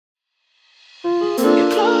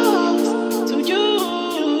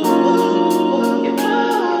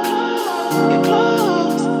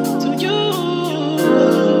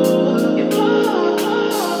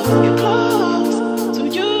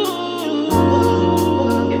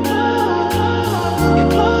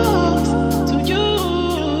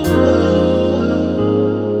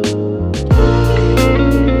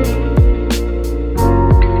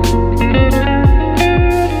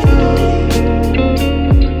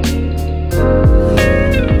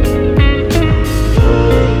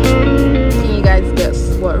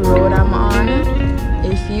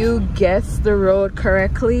the road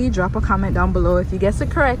correctly, drop a comment down below. If you guess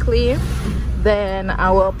it correctly, then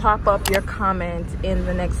I will pop up your comment in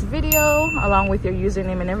the next video along with your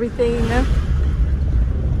username and everything.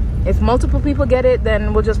 If multiple people get it,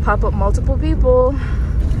 then we'll just pop up multiple people.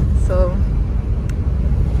 So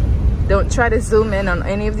don't try to zoom in on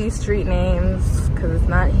any of these street names because it's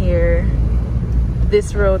not here.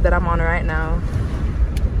 This road that I'm on right now.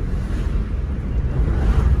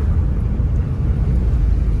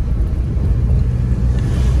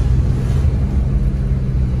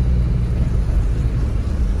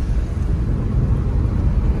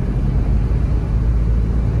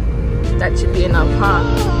 That should be enough, huh?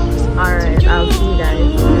 Alright, I'll see you guys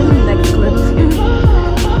in the next clip.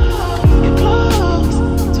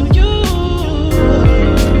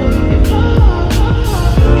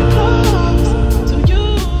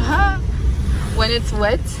 When it's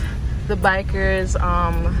wet, the bikers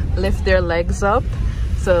lift their legs up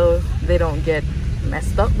so they don't get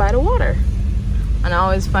messed up by the water. And I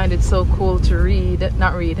always find it so cool to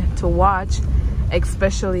to watch,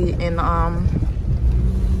 especially in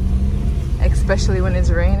especially when it's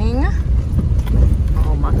raining.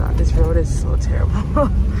 Oh my god, this road is so terrible.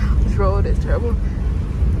 This road is terrible.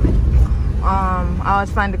 I always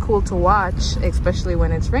find it cool to watch, especially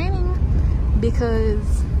when it's raining,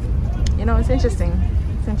 because you know, it's interesting.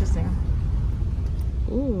 It's interesting.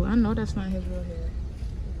 Ooh, I know that's not his real hair.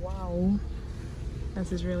 Wow, that's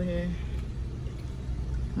his real hair.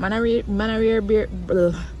 Man, I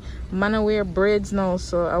wear braids now,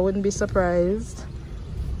 so I wouldn't be surprised.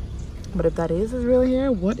 But if that is his real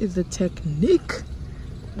hair, what is the technique?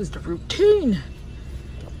 What is the routine?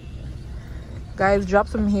 Guys, drop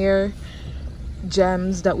some hair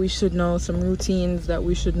gems that we should know, some routines that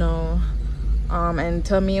we should know, and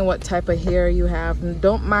tell me what type of hair you have. And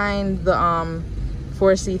don't mind the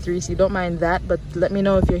 4C, 3C, don't mind that, but let me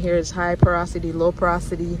know if your hair is high porosity, low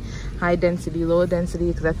porosity, high density, low density,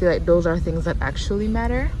 because I feel like those are things that actually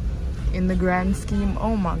matter in the grand scheme.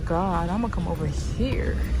 Oh my god, I'm gonna come over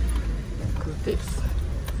here. This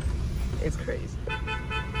is crazy.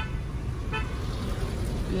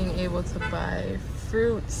 Being able to buy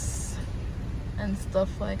fruits and stuff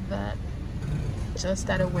like that just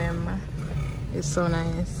at a whim is so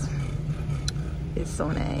nice. It's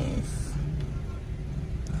so nice.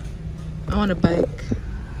 I want a bike.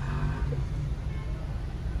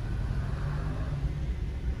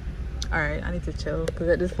 Alright, I need to chill because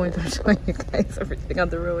at this point I'm showing you guys everything on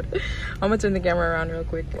the road. I'm gonna turn the camera around real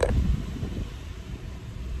quick.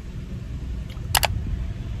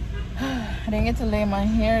 I didn't get to lay my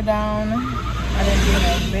hair down. I didn't do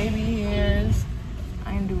my baby hairs.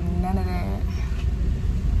 I didn't do none of that.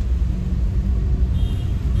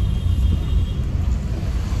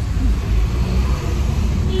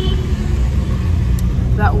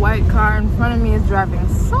 That white car in front of me is driving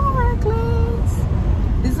so reckless.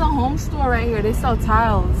 This is a home store right here. They sell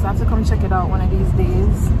tiles. I have to come check it out one of these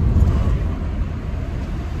days.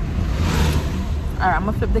 Alright, I'm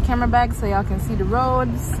gonna flip the camera back so y'all can see the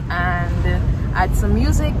roads and add some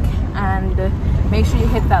music, and make sure you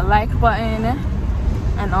hit that like button,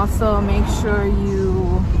 and also make sure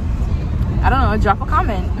you, I don't know, drop a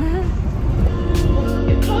comment.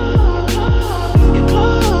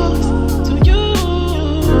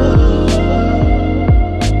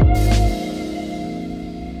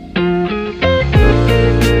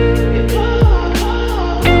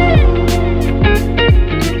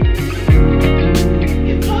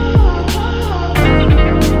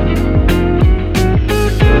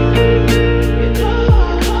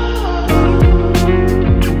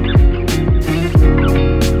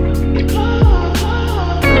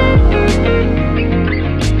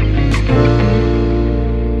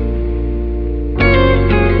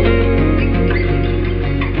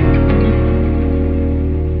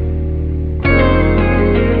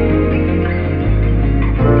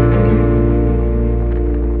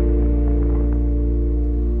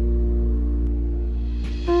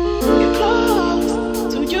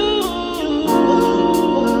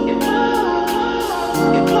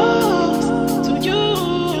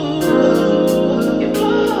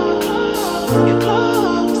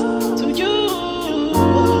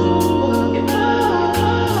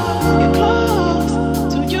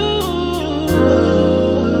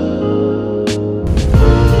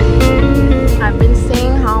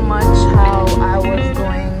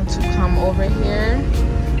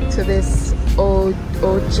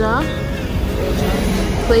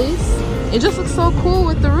 Place. It just looks so cool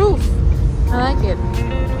with the roof. I like it.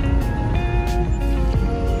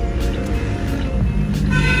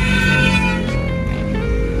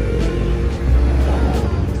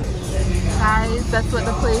 Guys, that's what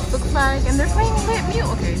the place looks like. like, and they're playing lit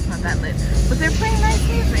music. Okay, it's not that lit, but they're playing nice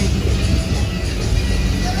music.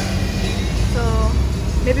 So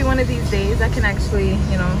maybe one of these days I can actually,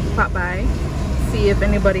 you know, pop by, see if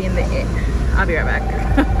anybody in the... I'll be right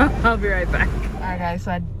back. I'll be right back. All right, guys,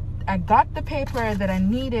 so I got the paper that I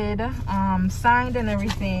needed, signed and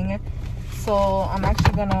everything. So I'm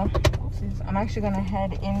actually gonna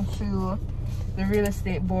head into the real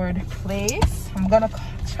estate board place. I'm gonna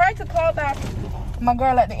try to call back my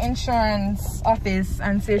girl at the insurance office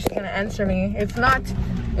and see if she's gonna answer me. If not,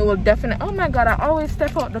 it will definitely... Oh my god, I always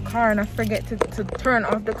step out the car and I forget to turn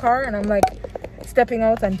off the car, and I'm like stepping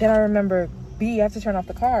out and then I remember, B, I have to turn off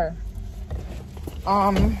the car.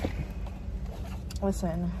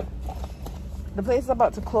 Listen, the place is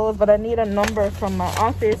about to close, but I need a number from my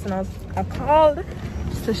office, and I called,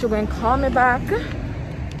 so she'll go and call me back.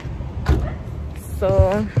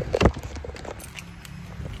 So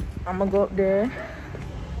I'm gonna go up there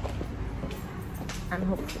and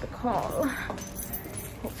hope for the call.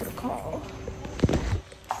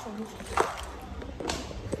 So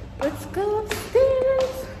let's go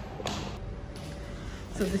upstairs.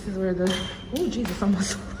 So this is where the... Oh Jesus,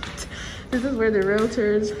 almost. This is where the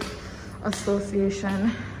Realtors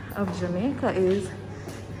Association of Jamaica is.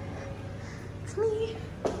 It's me.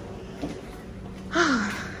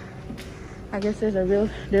 I guess there's a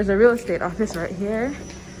real estate office right here.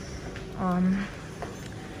 And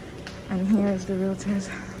here is the Realtors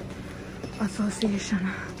Association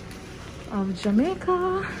of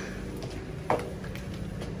Jamaica.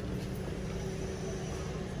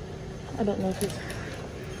 I don't know if it's...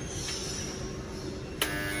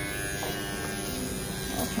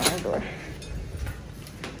 Open my door.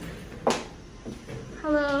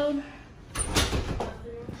 Hello.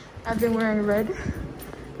 I've been wearing red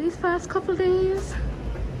these past couple days.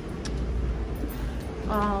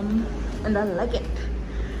 And I like it.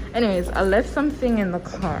 Anyways, I left something in the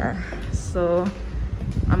car, so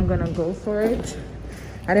I'm gonna go for it.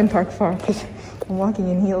 I didn't park far because I'm walking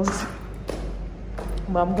in heels,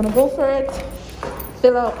 but I'm gonna go for it,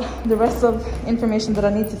 fill out the rest of information that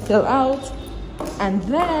I need to fill out, and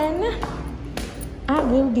then I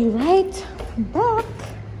will be right back.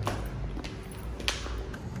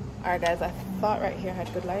 All right, guys, I thought right here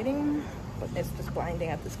had good lighting, but it's just blinding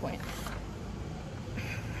at this point.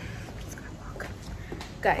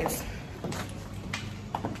 Guys,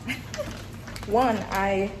 one,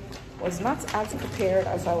 I was not as prepared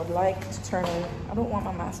as I would like to turn in. I don't want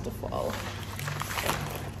my mask to fall.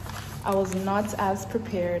 I was not as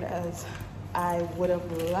prepared as I would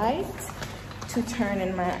have liked to turn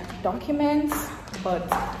in my documents, but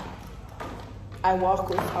I walk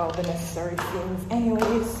with all the necessary things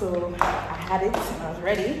anyway, so I had it and I was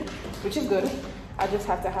ready, which is good. I just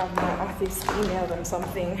have to have my office email them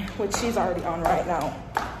something, which she's already on right now.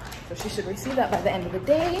 So she should receive that by the end of the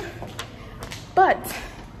day. But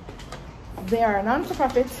they are a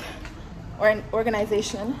non-for-profit or an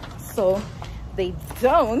organization, so they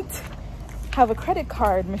don't have a credit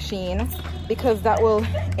card machine because that will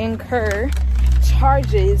incur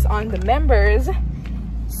charges on the members.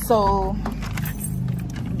 So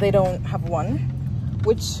they don't have one,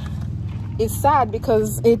 which is sad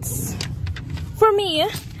because it's, for me,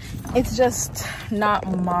 it's just not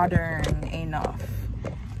modern enough.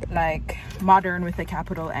 Like modern with a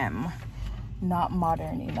capital M, not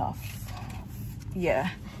modern enough. Yeah,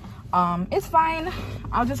 it's fine.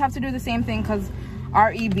 I'll just have to do the same thing because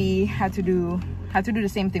REB had to do the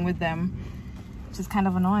same thing with them, which is kind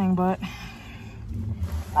of annoying, but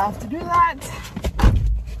I have to do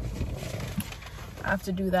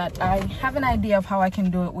that. I have an idea of how I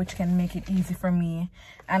can do it, which can make it easy for me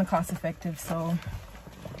and cost effective, so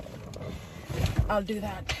I'll do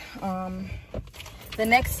that. The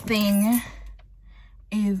next thing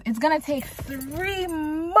is, it's gonna take 3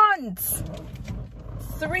 months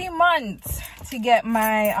to get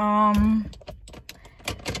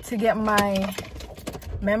my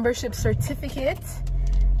membership certificate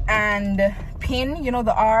and pin, you know,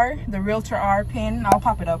 the R, the Realtor R pin. I'll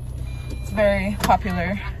pop it up, it's very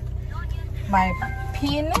popular. My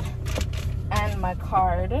pin and my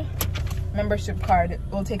card, membership card,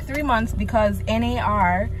 will take 3 months because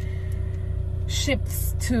NAR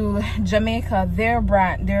ships to Jamaica their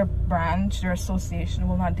association,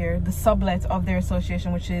 well, not the sublet of their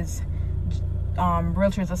association, which is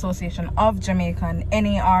Realtors Association of Jamaica, and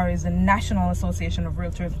NAR is the National Association of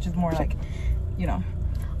Realtors, which is more like, you know,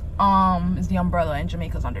 is the umbrella, and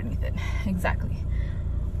Jamaica's underneath it. Exactly.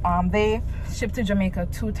 They ship to Jamaica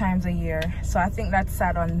 2 times a year, so I think that's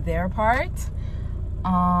sad on their part.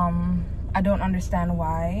 I don't understand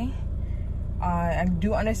why. I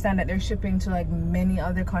do understand that they're shipping to like many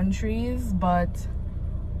other countries, but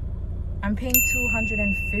I'm paying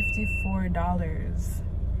 $254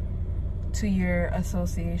 to your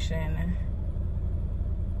association.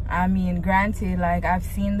 I mean, granted, like, I've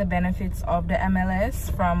seen the benefits of the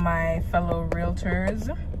MLS from my fellow realtors.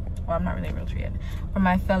 Well, I'm not really a realtor yet. From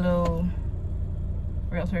my fellow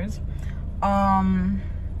realtors.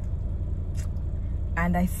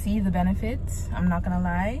 And I see the benefits, I'm not gonna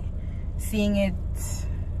lie. Seeing it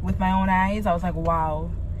with my own eyes, I was like,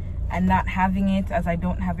 wow. And not having it, as I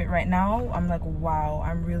don't have it right now, I'm like, wow,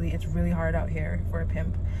 it's really hard out here for a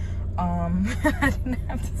pimp. I didn't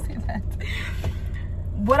have to say that.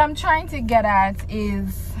 What I'm trying to get at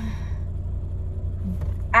is,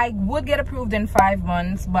 I would get approved in 5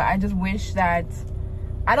 months, but I just wish that,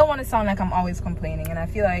 I don't want to sound like I'm always complaining, and I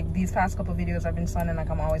feel like these past couple videos I've been sounding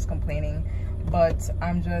like I'm always complaining, but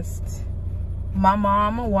my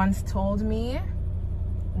mom once told me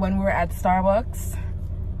when we were at Starbucks,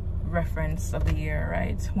 reference of the year,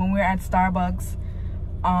 right? When we were at Starbucks,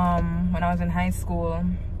 when I was in high school,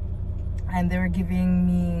 and they were giving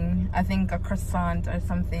me, I think, a croissant or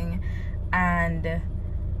something, and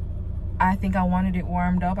I think I wanted it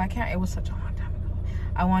warmed up. It was such a long time ago.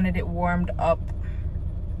 I wanted it warmed up,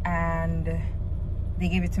 and they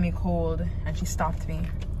gave it to me cold, and she stopped me.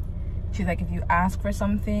 She's like, if you ask for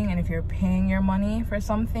something and if you're paying your money for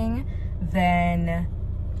something, then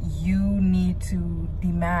you need to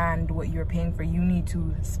demand what you're paying for. You need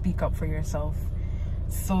to speak up for yourself.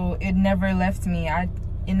 So it never left me.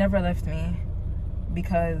 It never left me,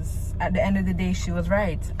 because at the end of the day, she was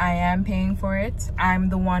right. I am paying for it. I'm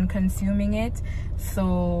the one consuming it.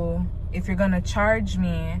 So if you're gonna charge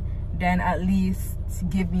me, then at least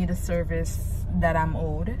give me the service that I'm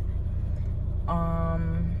owed.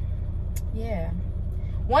 Yeah,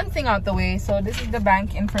 one thing out the way. So this is the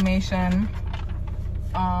bank information.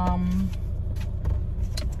 I'm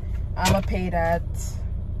gonna pay that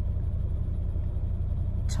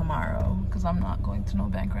tomorrow, because I'm not going to no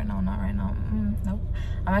bank right now. Not right now. Nope.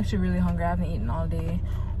 I'm actually really hungry. I haven't eaten all day.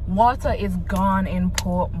 Water is gone in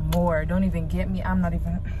Port More. Don't even get me. I'm not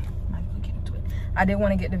even getting to it. I didn't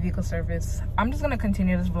want to get the vehicle service. I'm just gonna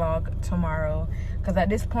continue this vlog tomorrow, because at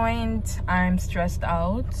this point I'm stressed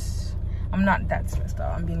out. I'm not that stressed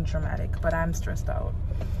out, I'm being dramatic, but I'm stressed out.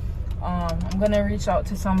 I'm gonna reach out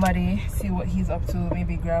to somebody, see what he's up to,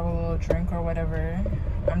 maybe grab a little drink or whatever.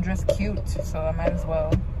 I'm dressed cute, so I might as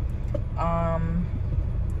well.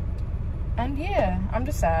 And yeah, I'm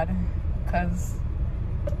just sad, because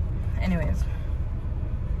anyways,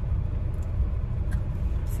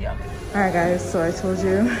 see y'all later. All right guys, so I told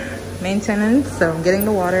you maintenance, so I'm getting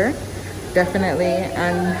the water, definitely,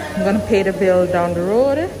 and I'm gonna pay the bill down the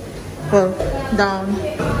road, well, down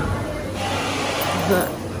the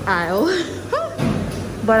aisle.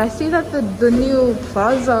 But I see that the new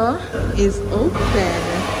plaza is open,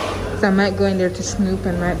 so I might go in there to snoop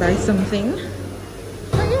and might buy something.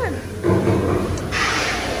 But yeah,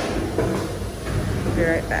 be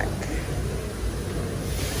right back.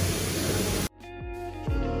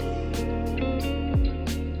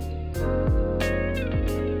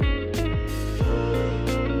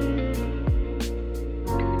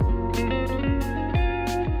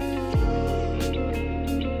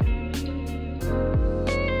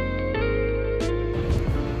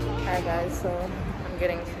 Guys, so I'm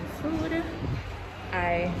getting some food.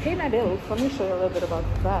 I paid my bills. Let me show you a little bit about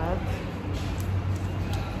that.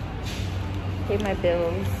 Paid my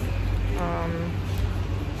bills. I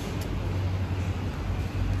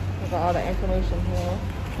got all the information here.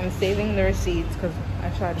 I'm saving the receipts, because I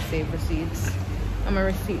try to save receipts. I'm a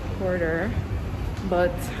receipt hoarder,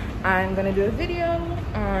 but I'm gonna do a video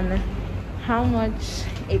on how much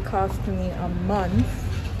it cost me a month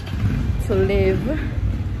to live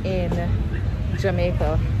in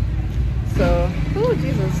Jamaica. So, oh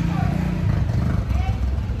Jesus,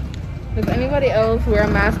 does anybody else wear a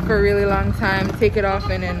mask for a really long time, take it off,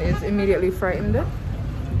 and then is immediately frightened?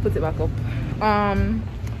 Put it back up.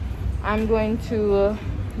 I'm going to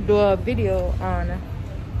do a video on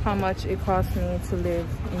how much it cost me to live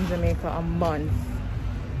in Jamaica a month.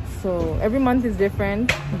 So every month is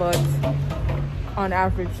different, but on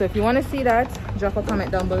average. So if you want to see that, drop a comment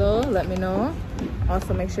down below, let me know.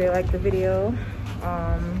 Also make sure you like the video.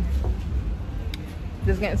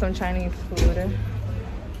 Just getting some Chinese food,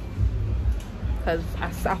 because I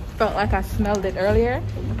felt like I smelled it earlier,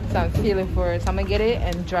 so I'm feeling for it. So I'm gonna get it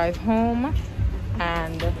and drive home.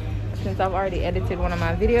 And since I've already edited one of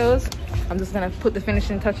my videos, I'm just gonna put the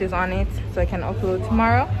finishing touches on it so I can upload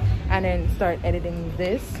tomorrow, and then start editing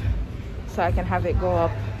this so I can have it go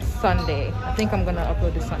up Sunday. I think I'm gonna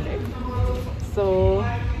upload this Sunday. So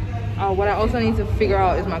what I also need to figure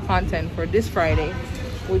out is my content for this Friday,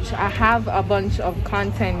 which I have a bunch of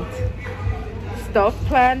content stuff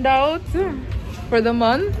planned out for the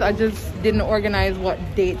month. I just didn't organize what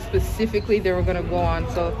date specifically they were gonna go on,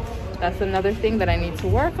 so that's another thing that I need to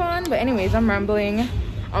work on. But anyways, I'm rambling.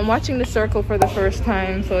 I'm watching The Circle for the first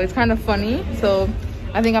time, so it's kind of funny. So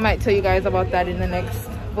I think I might tell you guys about that in the next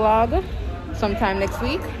vlog sometime next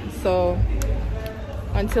week. So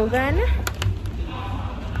until then.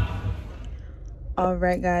 All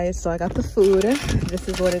right guys, so I got the food. This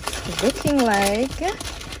is what it's looking like.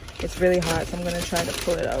 It's really hot, so I'm gonna try to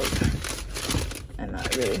pull it out and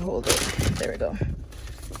not really hold it. There we go.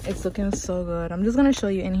 It's looking so good. I'm just gonna show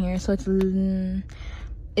you in here. So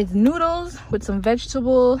it's noodles with some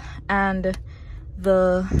vegetable and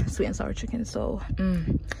the sweet and sour chicken. So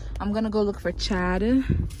I'm gonna go look for Chad.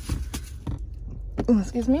 Ooh,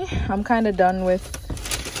 excuse me. I'm kind of done with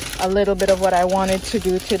a little bit of what I wanted to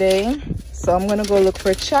do today, so I'm gonna go look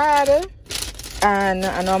for Chad, and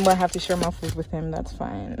I know I'm gonna have to share my food with him. That's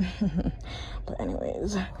fine. But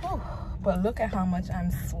anyways, but look at how much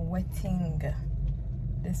I'm sweating.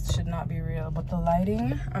 This should not be real, but the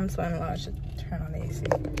lighting, I'm sweating a lot. I should turn on the AC.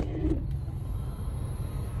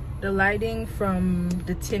 The lighting from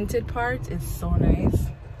the tinted part is so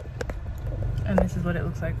nice, and this is what it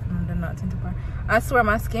looks like from the not tinted part. I swear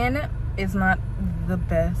my skin is not the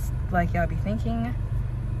best like y'all be thinking.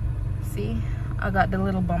 See, I got the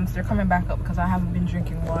little bumps. They're coming back up because I haven't been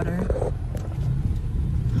drinking water.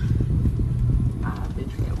 I've been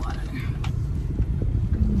drinking water.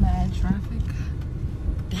 Mad traffic.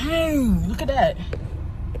 Dang, look at that.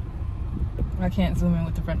 I can't zoom in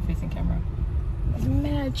with the front facing camera. There's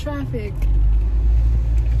mad traffic.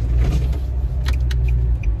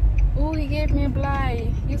 Oh, he gave me a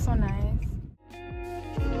blight. You're so nice.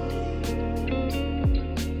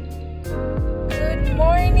 Good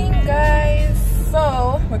morning guys.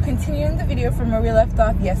 So we're continuing the video from where we left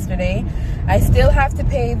off yesterday. I still have to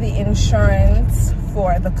pay the insurance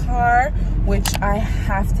for the car, which I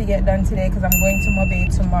have to get done today because I'm going to Mobay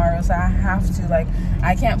tomorrow. So I have to, like,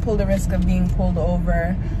 I can't pull the risk of being pulled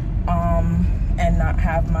over and not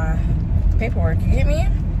have my paperwork. You get me?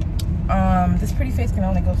 This pretty face can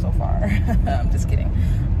only go so far. I'm just kidding.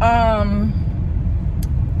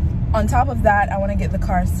 On top of that, I want to get the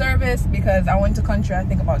car serviced because I went to country I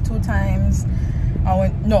think about 2 times. I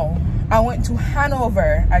went to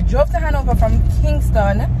Hanover. I drove to Hanover from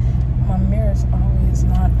Kingston. My mirror is always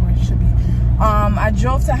not where it should be. I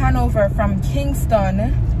drove to Hanover from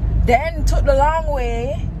Kingston, then took the long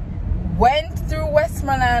way, went through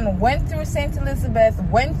Westmoreland, went through St. Elizabeth,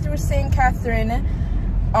 went through St. Catherine.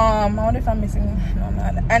 I wonder if I'm missing, no I'm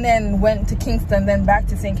not. And then went to Kingston, then back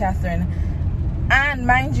to St. Catherine. And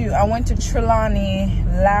mind you, I went to Trelawney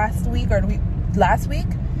last week,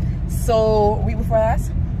 so week before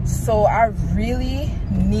last. So I really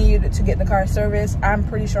need to get the car serviced. I'm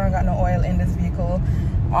pretty sure I got no oil in this vehicle.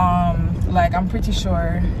 Like, I'm pretty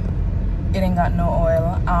sure it ain't got no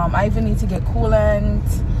oil. I even need to get coolant,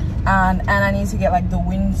 and I need to get like the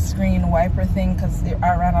windscreen wiper thing because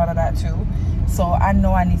I ran out of that too. So I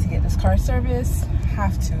know I need to get this car serviced.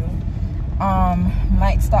 Have to.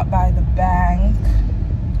 Might stop by the bank.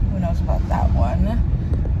 Who knows about that one?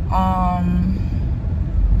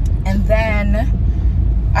 And then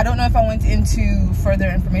I don't know if I went into further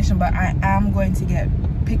information, but I am going to get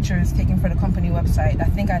pictures taken for the company website. I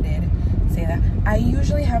think I did say that. I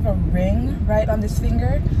usually have a ring right on this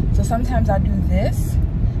finger, so sometimes I do this.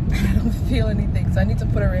 I don't feel anything, so I need to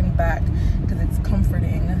put a ring back because it's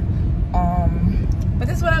comforting. But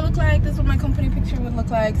this is what I look like. This is what my company picture would look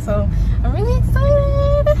like. So I'm really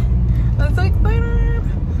excited. I'm so excited.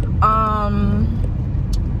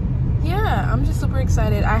 Yeah, I'm just super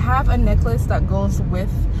excited. I have a necklace that goes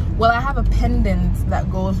with, well, I have a pendant that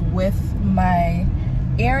goes with my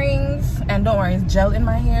earrings, and don't worry, it's gel in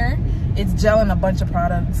my hair. It's gel and a bunch of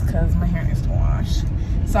products because my hair needs to wash.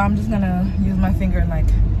 So I'm just gonna use my finger and like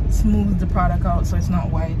smooth the product out so it's not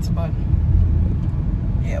white, but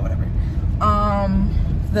yeah, whatever.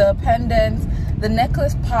 The pendant, the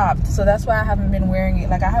necklace popped, so that's why I haven't been wearing it.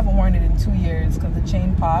 Like, I haven't worn it in 2 years because the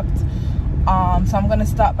chain popped. So I'm gonna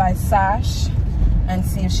stop by Sash and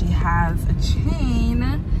see if she has a chain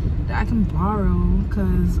that I can borrow,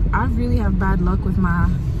 because I really have bad luck with my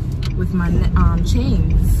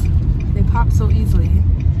chains. They pop so easily.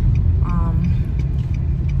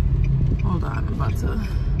 Hold on, I'm about to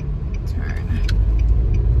turn.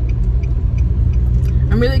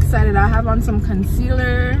 I'm really excited. I have on some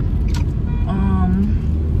concealer.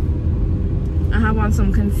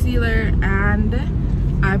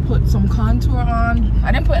 I put some contour on.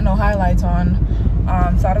 I didn't put no highlights on,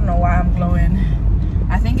 so I don't know why I'm glowing.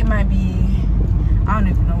 I think it might be, I don't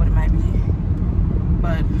even know what it might be,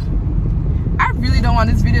 but I really don't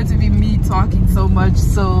want this video to be me talking so much.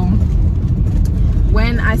 So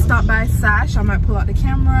when I stop by Sash, I might pull out the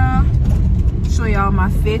camera, show y'all my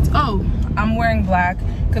fit. Oh, I'm wearing black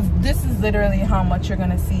because this is literally how much you're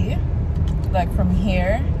gonna see, like from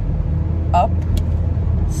here up.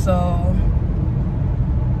 So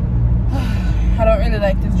I don't really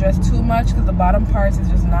like this dress too much because the bottom parts is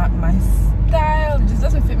just not my style. It just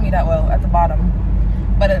doesn't fit me that well at the bottom,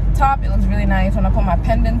 but at the top it looks really nice. When I put my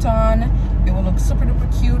pendant on, it will look super duper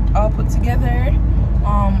cute all put together.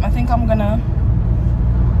 I think I'm gonna,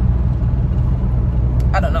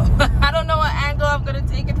 I don't know. I don't know what angle I'm gonna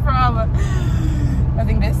take it from. I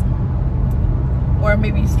think this, or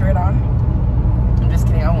maybe straight on. I'm just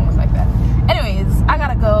kidding, I won't look like that. Anyways, I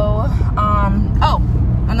gotta go. Oh,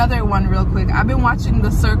 another one real quick. I've been watching The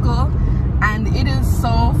Circle, and it is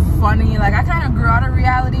so funny. Like, I kind of grew out of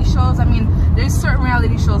reality shows. I mean, there's certain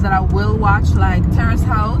reality shows that I will watch, like Terrace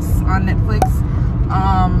House on Netflix.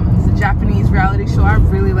 It's a Japanese reality show. I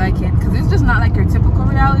really like it because it's just not like your typical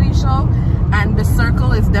reality show. And The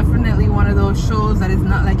Circle is definitely one of those shows that is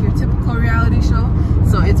not like your typical reality show.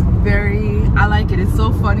 So it's very, I like it. It's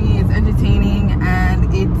so funny, it's entertaining,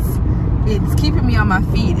 and it's keeping me on my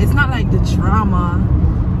feet. It's not like the drama,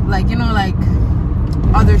 like, you know, like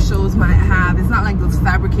other shows might have. It's not like those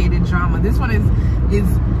fabricated drama. This one is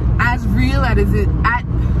as real as it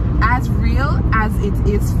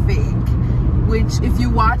is fake. Which, if you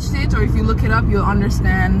watched it or if you look it up, you'll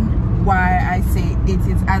understand why I say it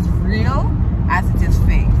is as real as it is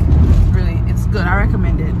fake. Really, it's good. I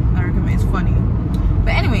recommend it. I recommend it. It's funny.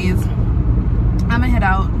 But anyways, I'm gonna head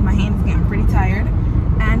out. My hand's getting pretty tired,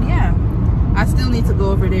 and yeah, I still need to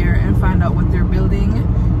go over there and find out what they're building.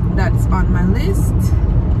 That's on my list.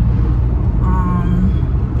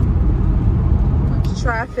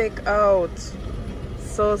 Traffic out.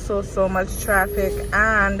 So much traffic,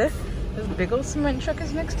 and this big old cement truck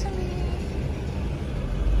is next to me.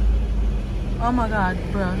 Oh my god,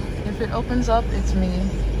 bro. If it opens up, it's me.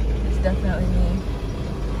 It's definitely me.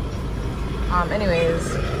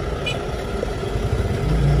 Anyways.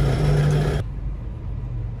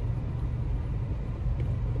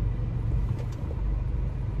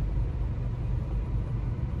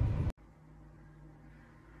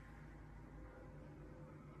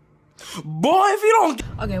 Boy, if you don't.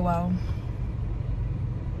 Okay, wow.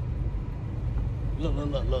 Look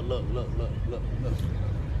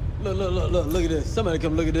at this. Somebody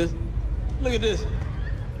come look at this. Look at this.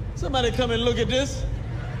 Somebody come and look at this.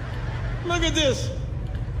 Look at this.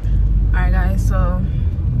 Alright guys, so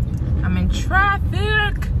I'm in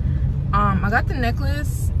traffic. I got the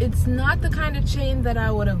necklace. It's not the kind of chain that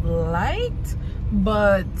I would have liked,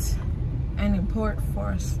 but any port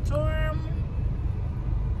for a storm.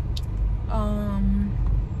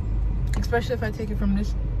 Especially if I take it from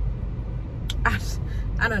this.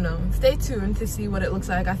 I don't know. Stay tuned to see what it looks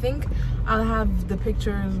like. I think I'll have the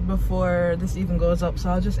pictures before this even goes up,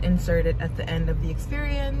 so I'll just insert it at the end of the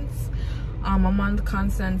experience. I'm on the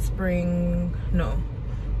Constant Spring. No,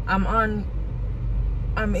 I'm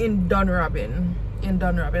in Dunrobin.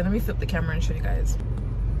 Let me flip the camera and show you guys.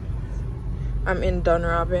 I'm in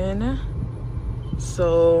Dunrobin.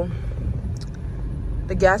 So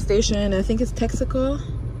the gas station, I think it's Texaco.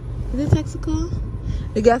 Is it Texaco?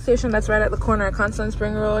 The gas station that's right at the corner of Constant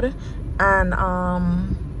Spring Road, and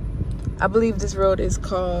I believe this road is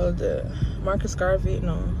called Marcus Garvey.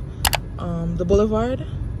 No, the Boulevard.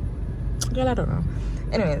 Girl, I don't know.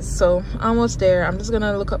 Anyways, so almost there. I'm just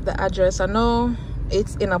gonna look up the address. I know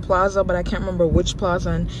it's in a plaza, but I can't remember which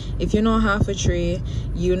plaza. And if you know Half a Tree,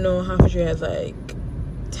 you know Half a Tree has like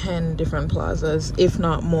 10 different plazas, if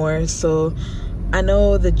not more. So I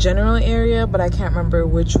know the general area, but I can't remember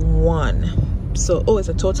which one. So, oh, it's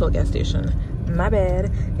a Total gas station. My bad.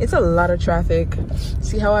 It's a lot of traffic.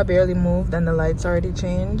 See how I barely moved and the lights already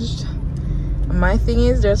changed? My thing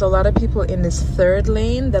is, there's a lot of people in this third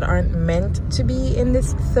lane that aren't meant to be in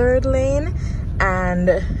this third lane,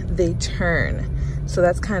 and they turn. So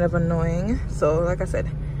that's kind of annoying. So like I said,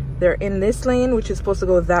 they're in this lane, which is supposed to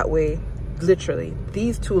go that way. Literally,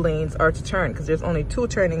 these two lanes are to turn because there's only 2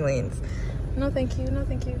 turning lanes. No thank you, no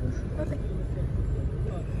thank you, no thank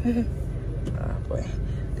you. Oh boy,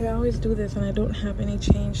 they always do this and I don't have any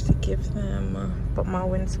change to give them, but my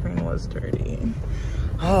windscreen was dirty.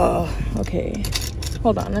 Oh, okay,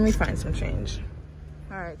 hold on, let me find some change.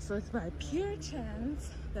 All right, so it's by pure chance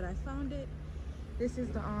that I found it. This is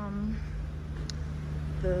the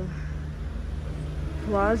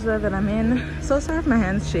plaza that I'm in. So sorry if my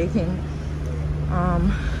hand's shaking.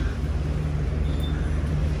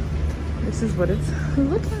 This is what it's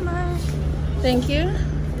looking like. Thank you.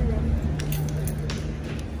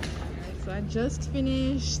 So I just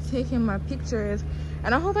finished taking my pictures,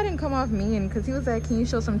 and I hope I didn't come off mean, because he was like, can you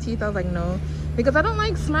show some teeth? I was like, no, because I don't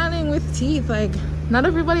like smiling with teeth. Like, not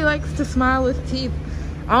everybody likes to smile with teeth.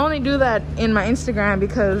 I only do that in my Instagram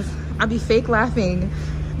because I be fake laughing.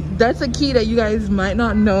 That's a key that you guys might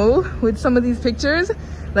not know with some of these pictures.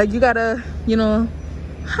 Like, you gotta, you know,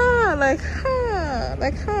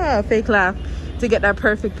 fake laugh to get that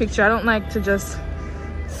perfect picture. I don't like to just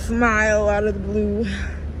smile out of the blue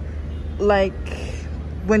like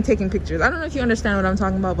when taking pictures. I don't know if you understand what I'm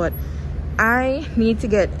talking about, but I need to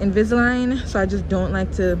get Invisalign, so I just don't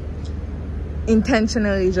like to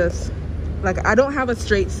intentionally just, like, I don't have a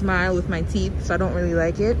straight smile with my teeth, so I don't really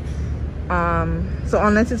like it. So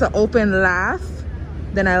unless it's an open laugh,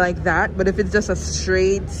 then I like that. But if it's just a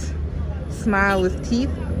straight smile with teeth,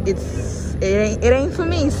 it ain't for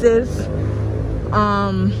me, sis.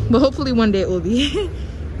 But hopefully one day it will be.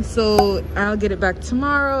 So I'll get it back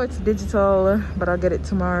tomorrow. It's digital, but I'll get it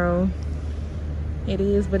tomorrow. It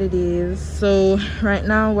is what it is. So right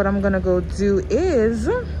now what I'm gonna go do is,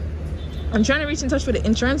 I'm trying to reach in touch with the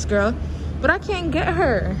insurance girl, but I can't get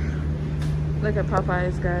her. Look at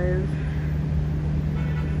Popeyes, guys.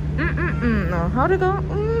 No, how to go?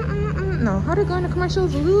 No, how to go in the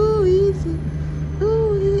commercials?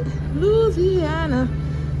 Louisiana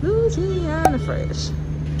fresh.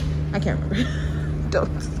 I can't remember.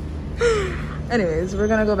 Don't. Anyways, we're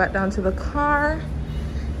gonna go back down to the car.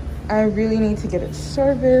 I really need to get it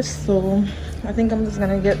serviced, so I think I'm just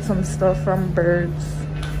gonna get some stuff from Birds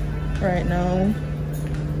right now.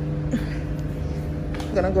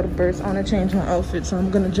 I'm gonna go to Birds. I want to change my outfit, so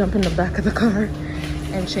I'm gonna jump in the back of the car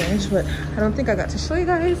and change, but I don't think I got to show you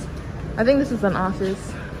guys. I think this is an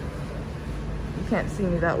office. You can't see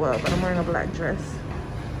me that well, but I'm wearing a black dress.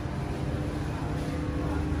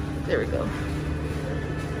 There we go.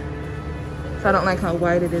 So I don't like how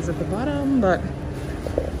wide it is at the bottom, but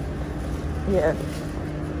yeah.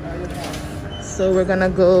 So we're gonna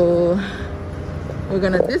go,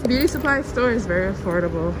 this beauty supply store is very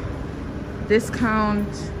affordable.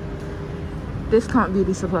 Discount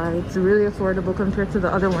beauty supply. It's really affordable compared to the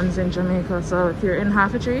other ones in Jamaica. So if you're in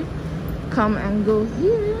Half-a-Tree, come and go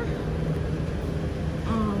here.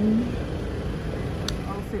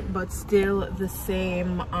 Outfit, but still the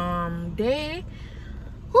same day.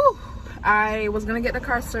 Whew. I was gonna get the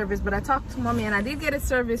car serviced, but I talked to mommy and I did get it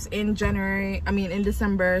serviced in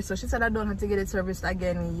December. So she said I don't have to get it serviced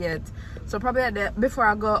again yet. So probably before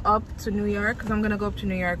I go up to New York, because I'm gonna go up to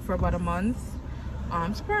New York for about a month.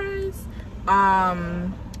 Surprise.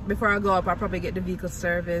 Before I go up, I'll probably get the vehicle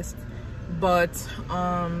serviced. But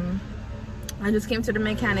I just came to the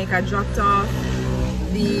mechanic. I dropped off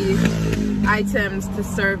the items to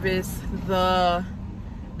service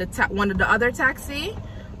one of the other taxi.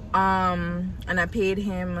 And I paid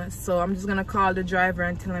him, so I'm just gonna call the driver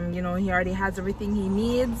and tell him, you know, he already has everything he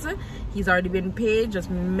needs. He's already been paid. Just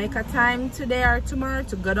make a time today or tomorrow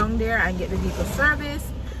to go down there and get the vehicle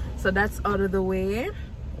serviced. So that's out of the way.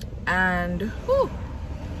 And whew,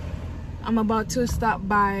 I'm about to stop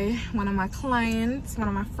by one of my clients, one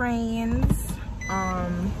of my friends.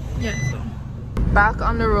 Yeah, so back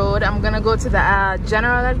on the road. I'm gonna go to the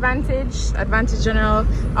General Advantage General.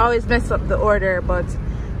 I always mess up the order, but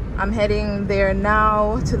I'm heading there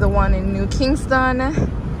now to the one in New Kingston.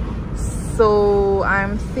 So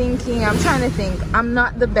I'm trying to think. I'm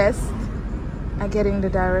not the best at getting the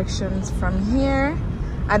directions from here.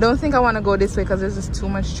 I don't think I want to go this way because there's just too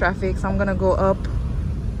much traffic. So I'm gonna go up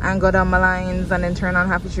and go down my lines and then turn on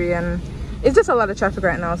Half-a-Tree, and it's just a lot of traffic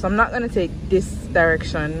right now. So I'm not gonna take this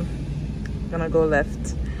direction. I'm gonna go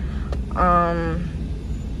left.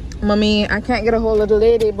 Mommy, I can't get a hold of the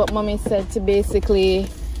lady, but mommy said to basically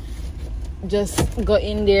just go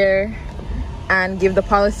in there and give the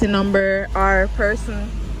policy number. Our person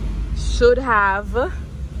should have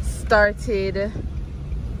started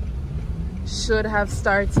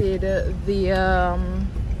the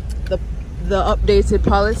updated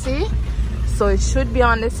policy, so it should be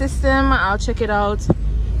on the system. I'll check it out.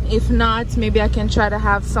 If not, maybe I can try to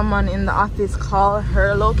have someone in the office call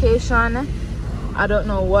her location. I don't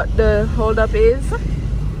know what the holdup is.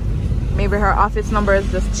 Maybe her office number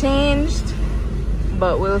has just changed,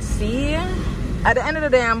 but we'll see. At the end of the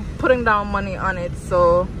day, I'm putting down money on it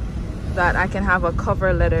so that I can have a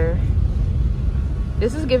cover letter.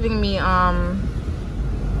 This is giving me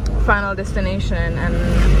Final Destination, and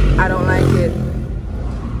I don't like it.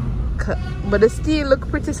 But the steel look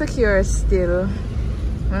pretty secure still.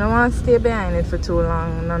 I don't want to stay behind it for too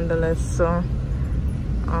long nonetheless, so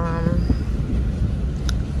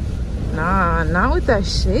nah, not with that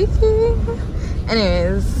shaking.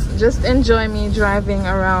 Anyways, just enjoy me driving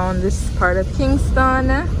around this part of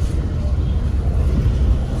Kingston.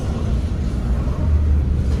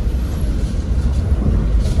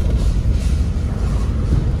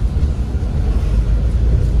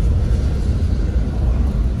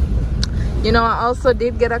 You know, I also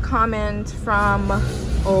did get a comment from,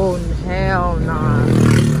 oh hell nah,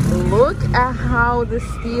 look at how the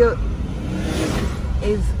steel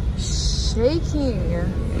is shaking.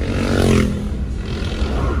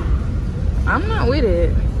 I'm not with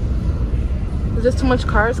it. There's just too much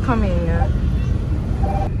cars coming. All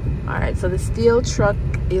right, so the steel truck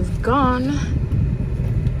is gone.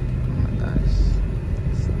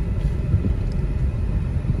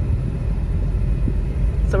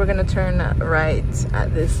 So we're gonna turn right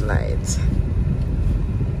at this light.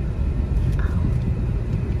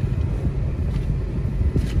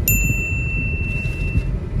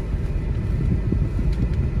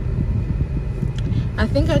 I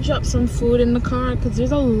think I dropped some food in the car because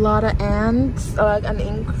there's a lot of ants, like an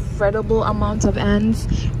incredible amount of ants,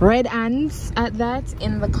 red ants at that,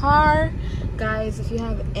 in the car. Guys, if you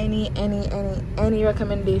have any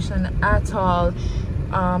recommendation at all,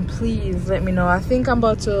 please let me know. I think I'm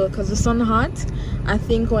about to, because the sun hot, I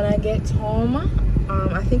think when I get home,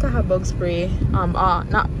 I think I have bug spray,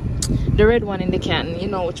 not the red one in the can, you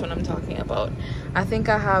know which one I'm talking about. I think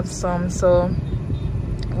I have some, so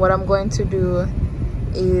what I'm going to do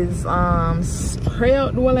is spray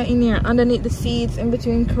out the water in here underneath the seats, in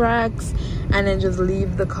between cracks, and then just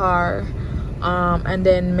leave the car, and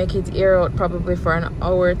then make it air out probably for an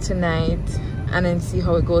hour tonight, and then see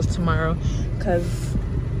how it goes tomorrow. Because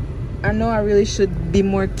I know I really should be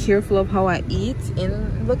more careful of how I eat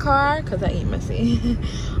in the car, because I eat messy.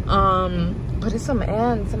 But it's some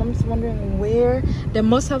ants, and I'm just wondering where. They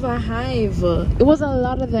must have a hive. It was a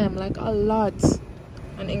lot of them, like a lot,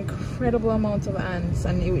 an incredible amount of ants,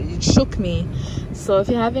 and it shook me. So if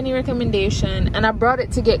you have any recommendation, and I brought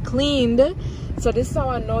it to get cleaned, so this is how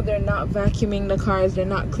I know they're not vacuuming the cars, they're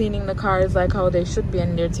not cleaning the cars like how they should be,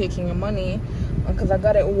 and they're taking your money, because I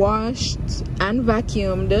got it washed and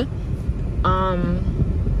vacuumed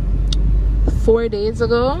 4 days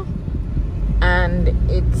ago, and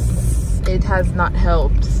it has not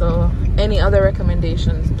helped. So any other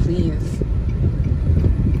recommendations, please?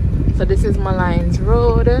 So this is Malines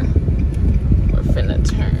Road. We're finna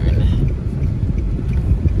turn.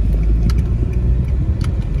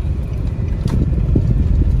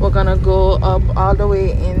 We're gonna go up all the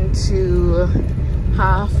way into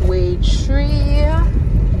Halfway Tree,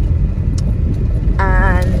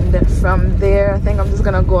 and from there I think I'm just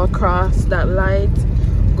gonna go across that light,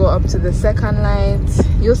 go up to the second light,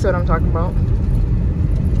 you'll see what I'm talking about,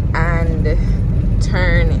 and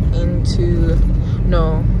turn into,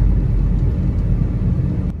 no,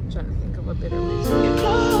 I'm trying to think of a better way to get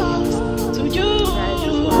close to you.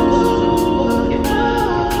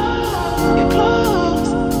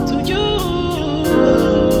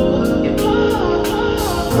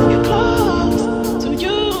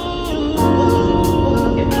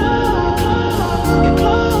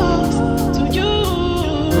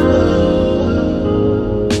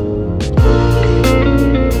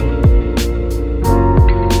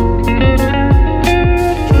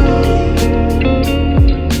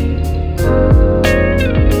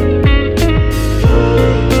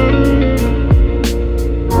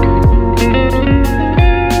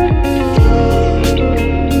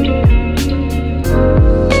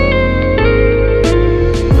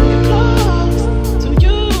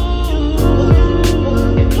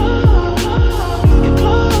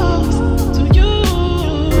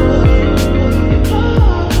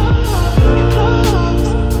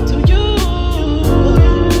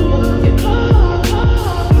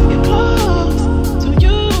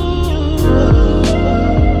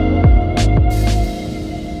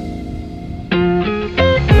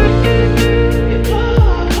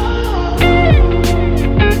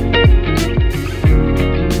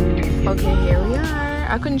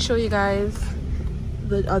 Show you guys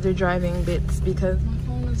the other driving bits because my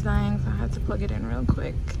phone was dying, so I had to plug it in real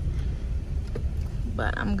quick.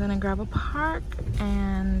 But I'm gonna grab a park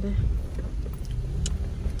and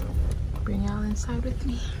bring y'all inside with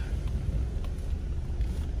me.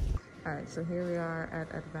 All right, so here we are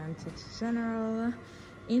at Advantage General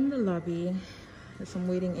in the lobby. There's some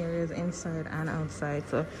waiting areas inside and outside.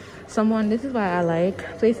 So this is why I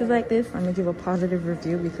like places like this. I'm gonna give a positive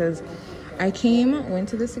review because I went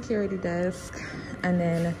to the security desk, and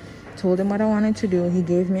then told him what I wanted to do. He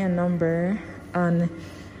gave me a number on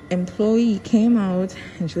employee came out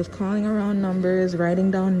and she was calling around numbers,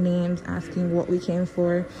 writing down names, asking what we came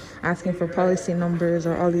for, asking for policy numbers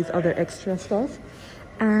or all these other extra stuff,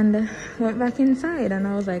 and went back inside. And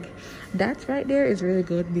I was like, that's right there is really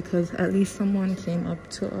good, because at least someone came up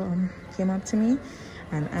to me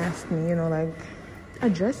and asked me, you know, like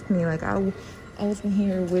addressed me. Like I wasn't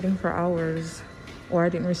here waiting for hours, or I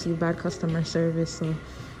didn't receive bad customer service. So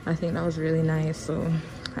I think that was really nice. So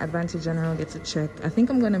Advantage General gets a check. I think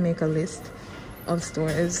I'm gonna make a list of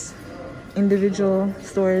stores, individual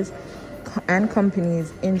stores and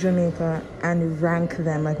companies in Jamaica, and rank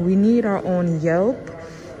them. Like, we need our own Yelp,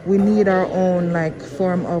 we need our own like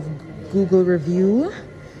form of Google review,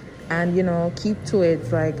 and you know, keep to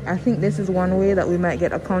it. Like, I think this is one way that we might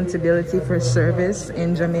get accountability for service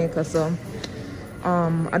in Jamaica. So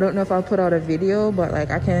I don't know if I'll put out a video, but like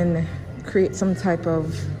I can create some type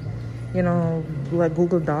of, you know, like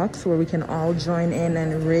Google Docs where we can all join in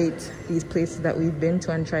and rate these places that we've been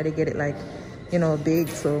to and try to get it like, you know, big,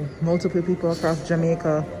 so multiple people across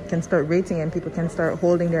Jamaica can start rating and people can start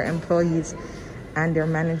holding their employees and their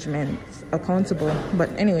management accountable.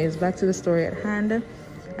 But anyways, back to the story at hand.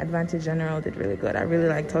 Advantage General did really good. I really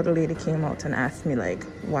liked how the lady came out and asked me like,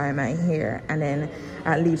 why am I here? And then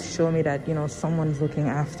at least show me that, you know, someone's looking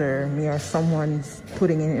after me or someone's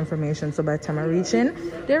putting in information. So by the time I reach in,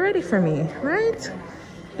 they're ready for me, right?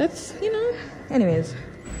 That's, you know, anyways,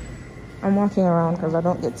 I'm walking around because I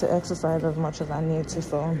don't get to exercise as much as I need to.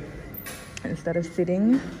 So instead of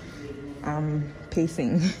sitting, I'm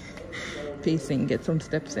pacing, get some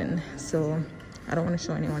steps in. So I don't want to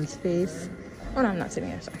show anyone's face. Oh no, I'm not sitting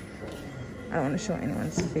here, sorry. I don't want to show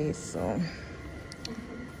anyone's face, so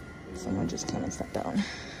someone just came and sat down.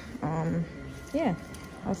 Yeah,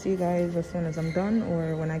 I'll see you guys as soon as I'm done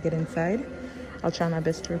or when I get inside. I'll try my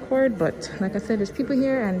best to record, but like I said, there's people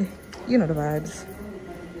here and you know the vibes.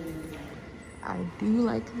 I do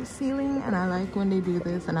like the ceiling, and I like when they do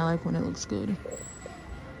this, and I like when it looks good.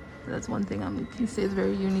 That's one thing I can say is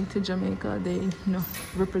very unique to Jamaica. They, you know,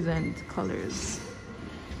 represent colors.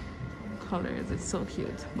 It's so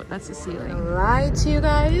cute. But that's the ceiling. I'll lie to you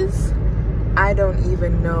guys, I don't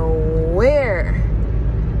even know where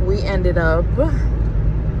we ended up,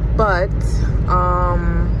 but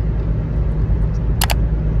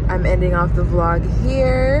I'm ending off the vlog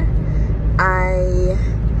here. I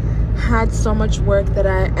had so much work that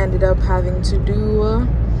I ended up having to do.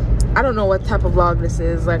 I don't know what type of vlog this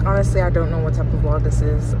is. Like, honestly, I don't know what type of vlog this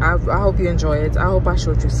is. I hope you enjoy it. I hope I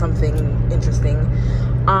showed you something interesting.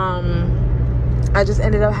 I just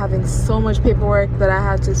ended up having so much paperwork that I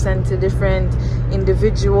had to send to different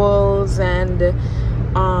individuals, and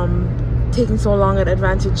taking so long at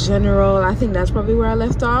Advantage General. I think that's probably where I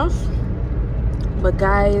left off. But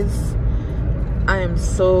guys, I am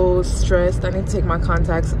so stressed. I need to take my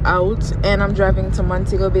contacts out, and I'm driving to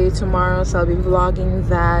Montego Bay tomorrow, so I'll be vlogging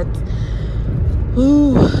that.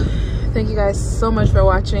 Ooh. Thank you guys so much for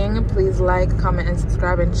watching. Please like, comment, and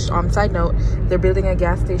subscribe. And side note, they're building a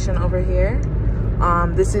gas station over here.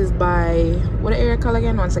 This is by, what area called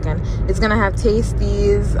again? One second. It's gonna have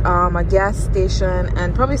Tasties, a gas station,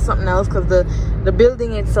 and probably something else, because the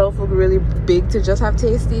building itself will be really big to just have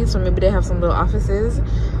Tasties, so maybe they have some little offices.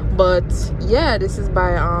 But yeah, this is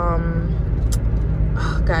by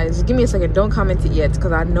guys, give me a second, don't comment it yet,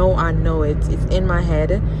 because I know it's in my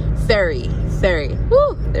head. Ferry,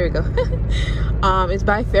 woo, there we go. It's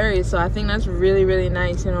by Ferry, so I think that's really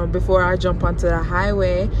nice. You know, before I jump onto the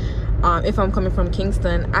highway, if I'm coming from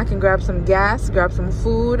Kingston, I can grab some gas, grab some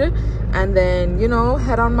food, and then, you know,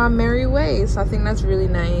 head on my merry way. So I think that's really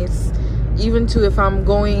nice. Even too, if I'm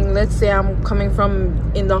going, let's say I'm coming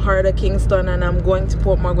from in the heart of Kingston and I'm going to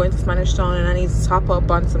Portmore, going to Spanish Town, and I need to top up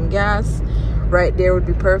on some gas, right there would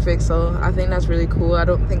be perfect. So I think that's really cool. I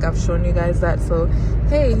don't think I've shown you guys that. So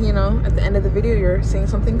hey, you know, at the end of the video, you're seeing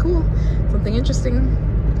something cool, something interesting.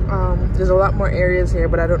 There's a lot more areas here,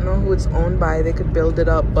 but I don't know who it's owned by. They could build it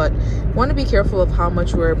up, but want to be careful of how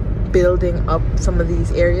much we're building up some of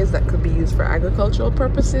these areas that could be used for agricultural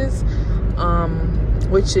purposes,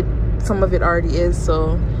 which some of it already is.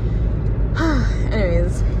 So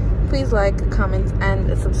anyways, please like, comment,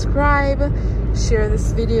 and subscribe. Share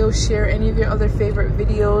this video, share any of your other favorite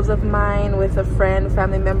videos of mine with a friend,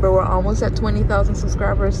 family member. We're almost at 20,000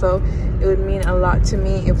 subscribers, so it would mean a lot to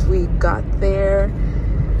me if we got there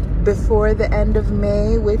before the end of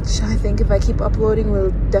May, which I think if I keep uploading,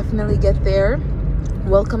 we'll definitely get there.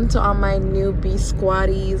 Welcome to all my new B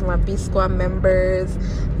Squaddies, my B Squad members.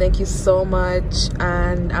 Thank you so much,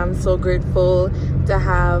 and I'm so grateful to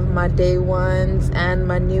have my day ones and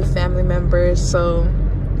my new family members. So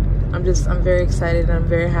I'm very excited and I'm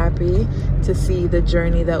very happy to see the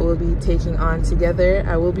journey that we'll be taking on together.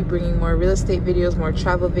 I will be bringing more real estate videos, more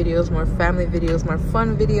travel videos, more family videos, more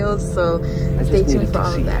fun videos. So stay tuned for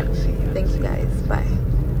all of that. Thank you guys.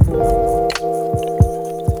 Bye.